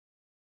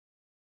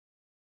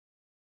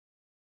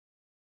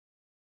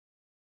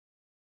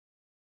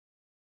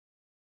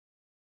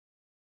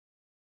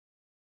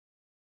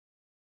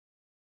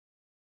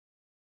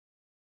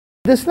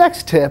This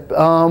next tip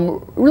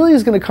really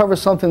is going to cover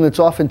something that's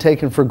often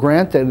taken for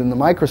granted in the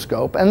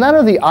microscope, and that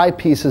are the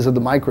eyepieces of the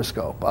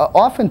microscope.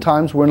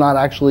 Oftentimes we're not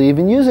actually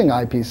even using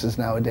eyepieces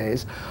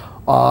nowadays,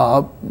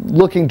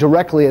 looking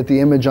directly at the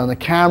image on the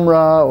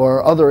camera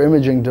or other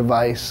imaging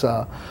device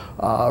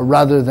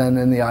rather than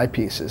in the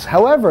eyepieces.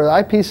 However,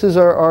 eyepieces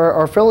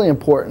are fairly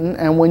important,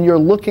 and when you're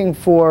looking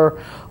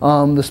for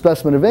the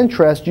specimen of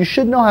interest, you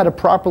should know how to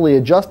properly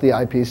adjust the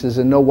eyepieces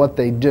and know what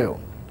they do.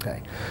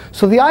 Okay.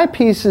 So the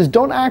eyepieces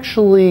don't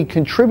actually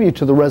contribute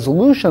to the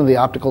resolution of the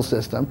optical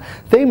system.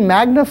 They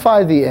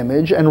magnify the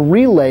image and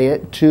relay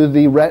it to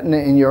the retina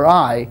in your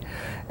eye,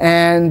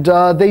 and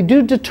they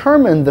do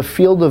determine the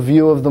field of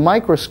view of the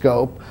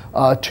microscope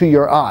to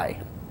your eye.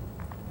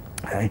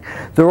 Okay.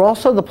 They're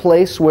also the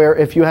place where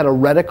if you had a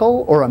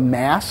reticle or a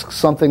mask,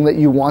 something that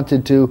you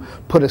wanted to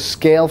put a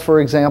scale,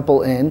 for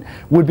example, in,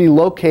 would be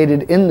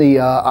located in the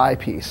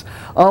eyepiece.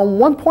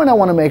 One point I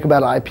want to make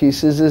about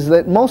eyepieces is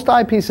that most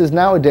eyepieces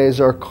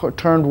nowadays are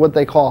termed what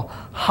they call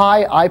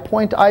high eye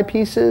point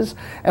eyepieces,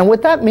 and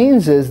what that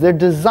means is they're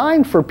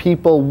designed for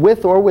people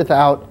with or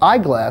without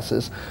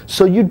eyeglasses,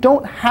 so you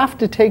don't have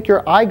to take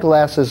your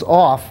eyeglasses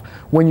off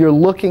when you're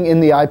looking in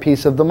the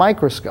eyepiece of the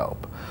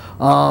microscope.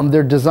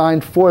 They're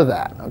designed for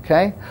that,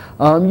 okay?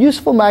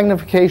 Useful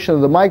magnification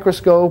of the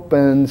microscope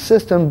and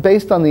system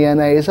based on the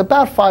NA is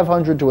about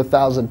 500 to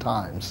 1,000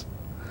 times.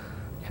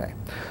 Okay.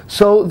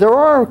 So there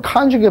are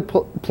conjugate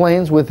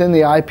planes within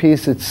the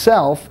eyepiece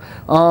itself,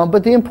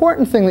 but the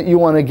important thing that you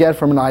want to get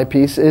from an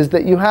eyepiece is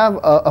that you have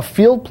a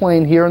field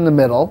plane here in the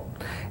middle,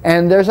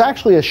 and there's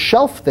actually a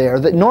shelf there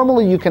that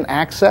normally you can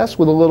access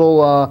with a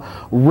little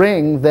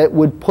ring that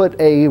would put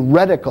a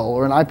reticle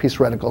or an eyepiece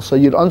reticle. So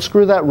you'd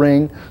unscrew that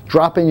ring,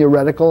 drop in your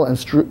reticle, and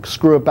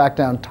screw it back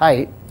down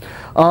tight.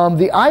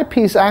 The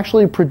eyepiece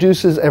actually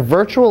produces a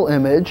virtual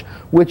image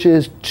which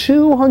is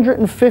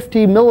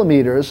 250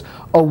 millimeters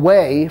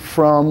away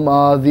from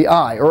the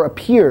eye, or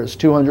appears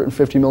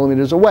 250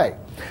 millimeters away.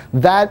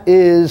 That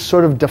is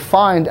sort of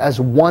defined as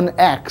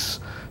 1x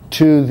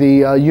to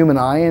the human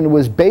eye, and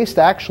was based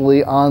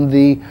actually on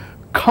the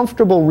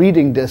comfortable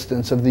reading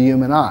distance of the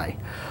human eye.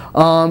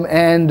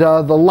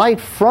 The light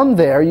from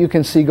there, you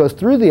can see, goes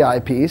through the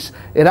eyepiece.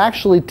 It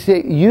actually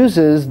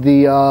uses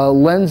the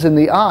lens in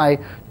the eye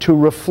to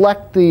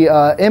reflect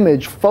the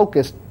image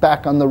focused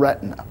back on the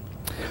retina.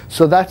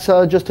 So that's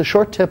just a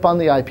short tip on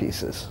the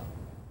eyepieces.